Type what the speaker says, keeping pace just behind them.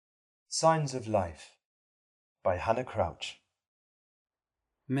Signs of Life by Hannah Crouch.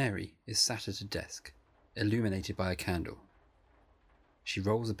 Mary is sat at a desk, illuminated by a candle. She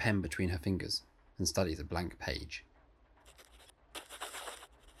rolls a pen between her fingers and studies a blank page.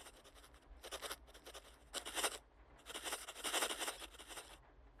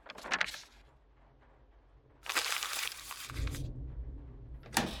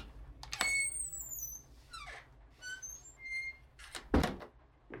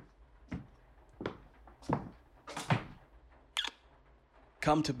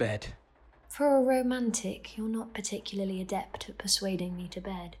 Come to bed. For a romantic, you're not particularly adept at persuading me to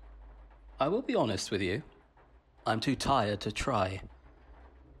bed. I will be honest with you. I'm too tired to try.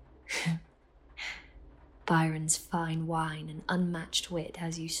 Byron's fine wine and unmatched wit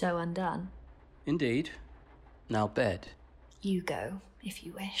has you so undone. Indeed. Now bed. You go, if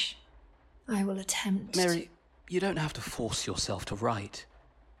you wish. I will attempt... Mary, you don't have to force yourself to write.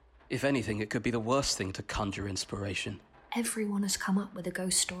 If anything, it could be the worst thing to conjure inspiration. Everyone has come up with a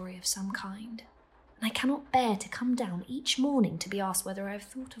ghost story of some kind, and I cannot bear to come down each morning to be asked whether I have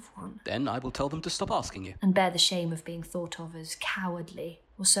thought of one. Then I will tell them to stop asking you. And bear the shame of being thought of as cowardly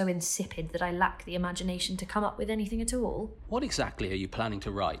or so insipid that I lack the imagination to come up with anything at all. What exactly are you planning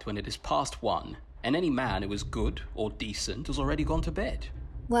to write when it is past 1, and any man who is good or decent has already gone to bed?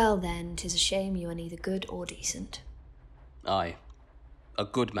 Well then, 'tis a shame you are neither good or decent. Aye. A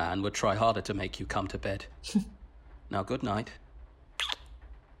good man would try harder to make you come to bed. Now, good night.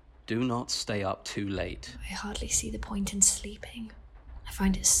 Do not stay up too late. I hardly see the point in sleeping. I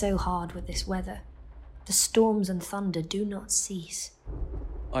find it so hard with this weather. The storms and thunder do not cease.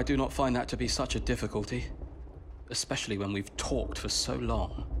 I do not find that to be such a difficulty, especially when we've talked for so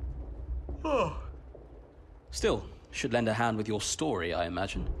long. Still, should lend a hand with your story, I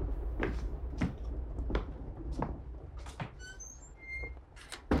imagine.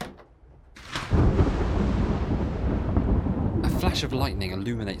 A flash of lightning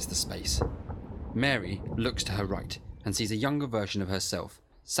illuminates the space. Mary looks to her right and sees a younger version of herself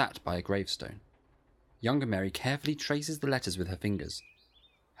sat by a gravestone. Younger Mary carefully traces the letters with her fingers.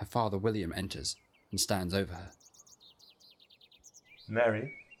 Her father William enters and stands over her.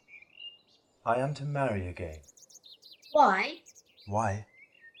 Mary, I am to marry again. Why? Why?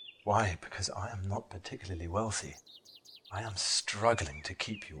 Why, because I am not particularly wealthy. I am struggling to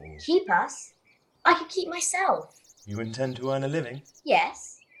keep you all. Keep us? I could keep myself. You intend to earn a living?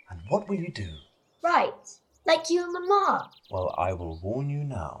 Yes. And what will you do? Right. Like you and Mama. Well, I will warn you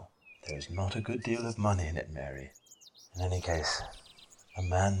now. There is not a good deal of money in it, Mary. In any case, a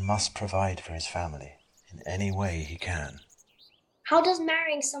man must provide for his family in any way he can. How does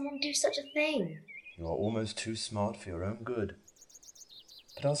marrying someone do such a thing? You are almost too smart for your own good.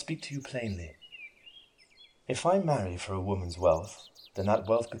 But I'll speak to you plainly. If I marry for a woman's wealth, then that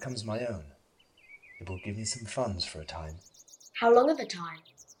wealth becomes my own. It will give me some funds for a time. How long of a time?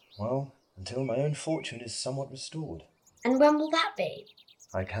 Well, until my own fortune is somewhat restored. And when will that be?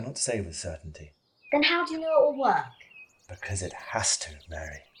 I cannot say with certainty. Then how do you know it will work? Because it has to,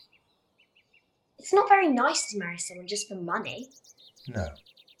 Mary. It's not very nice to marry someone just for money. No,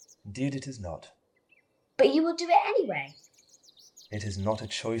 indeed it is not. But you will do it anyway. It is not a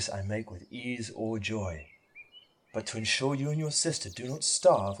choice I make with ease or joy. But to ensure you and your sister do not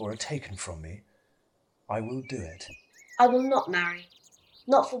starve or are taken from me, I will do it. I will not marry.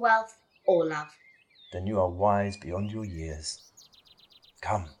 Not for wealth or love. Then you are wise beyond your years.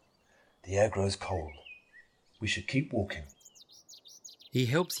 Come, the air grows cold. We should keep walking. He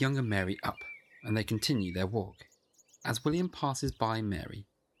helps younger Mary up, and they continue their walk. As William passes by Mary,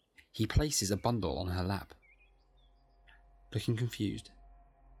 he places a bundle on her lap. Looking confused,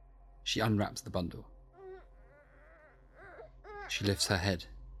 she unwraps the bundle. She lifts her head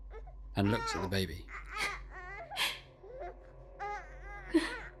and looks at the baby.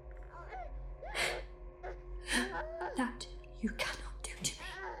 That you cannot do to me.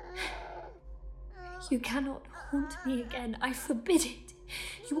 You cannot haunt me again. I forbid it.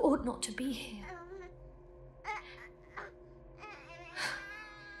 You ought not to be here.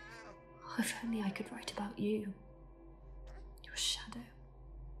 If only I could write about you. Your shadow.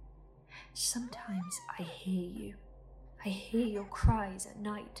 Sometimes I hear you. I hear your cries at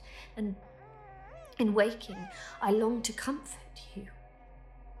night, and in waking, I long to comfort you.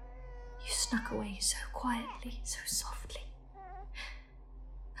 You snuck away so quietly, so softly.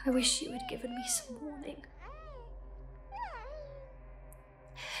 I wish you had given me some warning.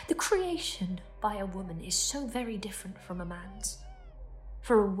 The creation by a woman is so very different from a man's.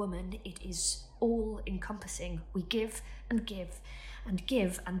 For a woman, it is all-encompassing. We give and give and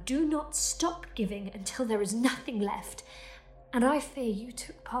give and do not stop giving until there is nothing left. And I fear you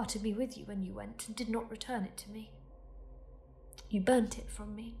took part of me with you when you went and did not return it to me. You burnt it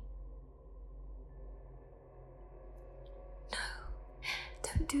from me. No,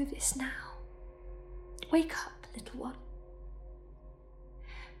 don't do this now. Wake up, little one.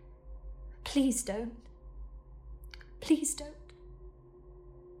 Please don't. Please don't.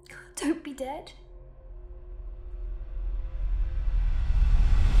 Don't be dead.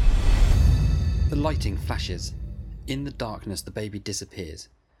 The lighting flashes. In the darkness, the baby disappears,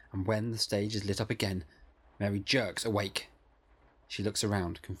 and when the stage is lit up again, Mary jerks awake. She looks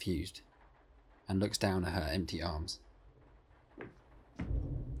around, confused, and looks down at her empty arms.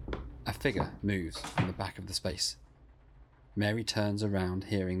 A figure moves from the back of the space. Mary turns around,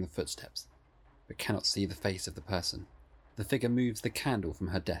 hearing the footsteps, but cannot see the face of the person. The figure moves the candle from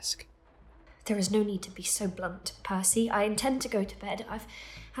her desk. There is no need to be so blunt, Percy. I intend to go to bed. I've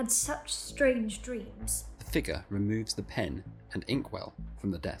had such strange dreams. The figure removes the pen and inkwell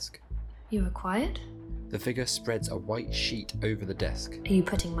from the desk. You are quiet? The figure spreads a white sheet over the desk. Are you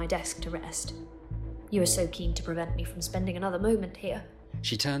putting my desk to rest? You are so keen to prevent me from spending another moment here.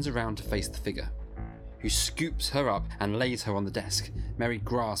 She turns around to face the figure, who scoops her up and lays her on the desk. Mary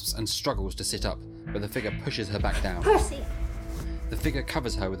grasps and struggles to sit up, but the figure pushes her back down. Percy! The figure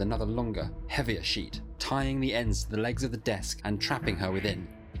covers her with another longer, heavier sheet, tying the ends to the legs of the desk and trapping her within.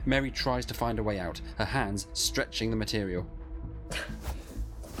 Mary tries to find a way out, her hands stretching the material.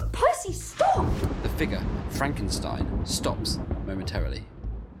 Percy, stop! The figure, Frankenstein, stops momentarily,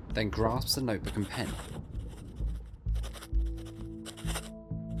 then grasps a notebook and pen.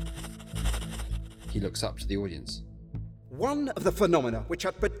 He looks up to the audience. One of the phenomena which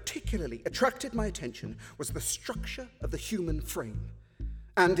had particularly attracted my attention was the structure of the human frame,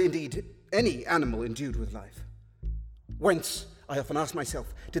 and indeed any animal endued with life. Whence, I often ask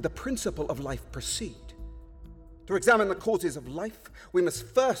myself, did the principle of life proceed? To examine the causes of life, we must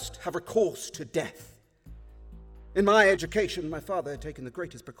first have recourse to death. In my education, my father had taken the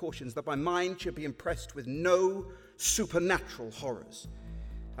greatest precautions that my mind should be impressed with no supernatural horrors.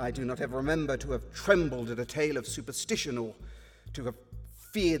 I do not ever remember to have trembled at a tale of superstition or to have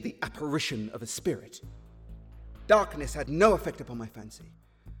feared the apparition of a spirit. Darkness had no effect upon my fancy,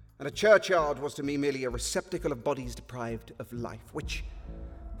 and a churchyard was to me merely a receptacle of bodies deprived of life, which,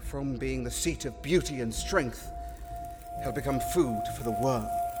 from being the seat of beauty and strength, had become food for the worm.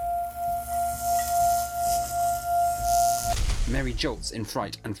 Mary jolts in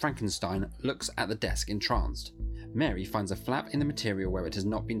fright, and Frankenstein looks at the desk entranced. Mary finds a flap in the material where it has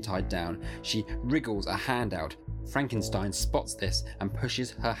not been tied down. She wriggles a hand out. Frankenstein spots this and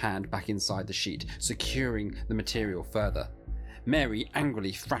pushes her hand back inside the sheet, securing the material further. Mary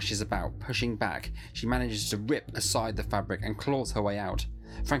angrily thrashes about, pushing back. She manages to rip aside the fabric and claws her way out.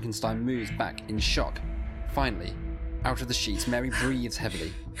 Frankenstein moves back in shock. Finally, out of the sheets, Mary breathes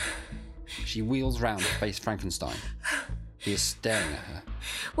heavily. She wheels round to face Frankenstein. He is staring at her.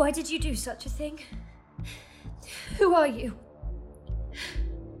 Why did you do such a thing? Who are you?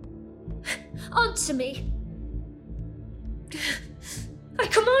 Answer me! I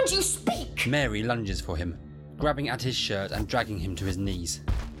command you, speak! Mary lunges for him, grabbing at his shirt and dragging him to his knees.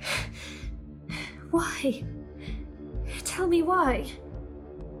 Why? Tell me why.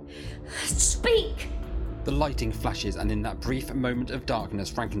 Speak! The lighting flashes, and in that brief moment of darkness,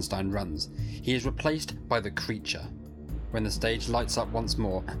 Frankenstein runs. He is replaced by the creature. When the stage lights up once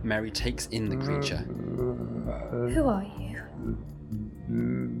more, Mary takes in the creature. Who are you?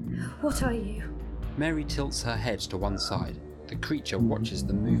 What are you? Mary tilts her head to one side. The creature watches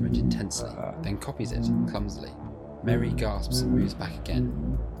the movement intensely, then copies it clumsily. Mary gasps and moves back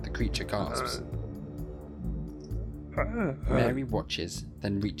again. The creature gasps. Mary watches,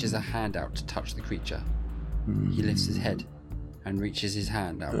 then reaches a hand out to touch the creature. He lifts his head and reaches his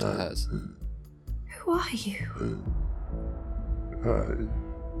hand out to hers. Who are you?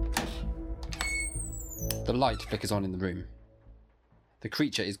 The light flickers on in the room. The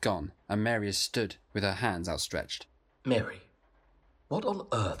creature is gone, and Mary is stood with her hands outstretched. Mary, what on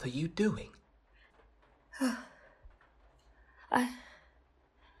earth are you doing? I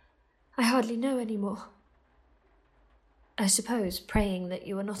hardly know anymore. I suppose praying that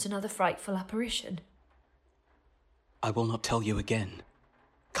you are not another frightful apparition. I will not tell you again.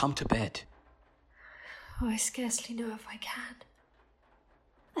 Come to bed. Oh, I scarcely know if I can.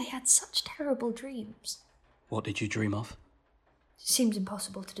 I had such terrible dreams. What did you dream of? It seems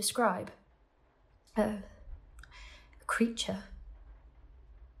impossible to describe. A creature.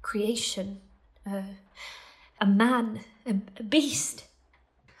 Creation. A man. A beast.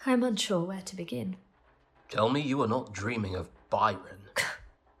 I'm unsure where to begin. Tell me you are not dreaming of Byron.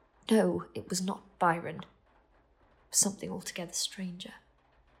 No, it was not Byron. something altogether stranger.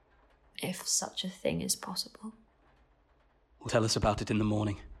 If such a thing is possible. Tell us about it in the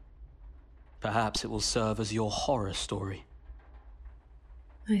morning. Perhaps it will serve as your horror story.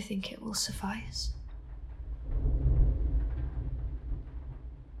 I think it will suffice.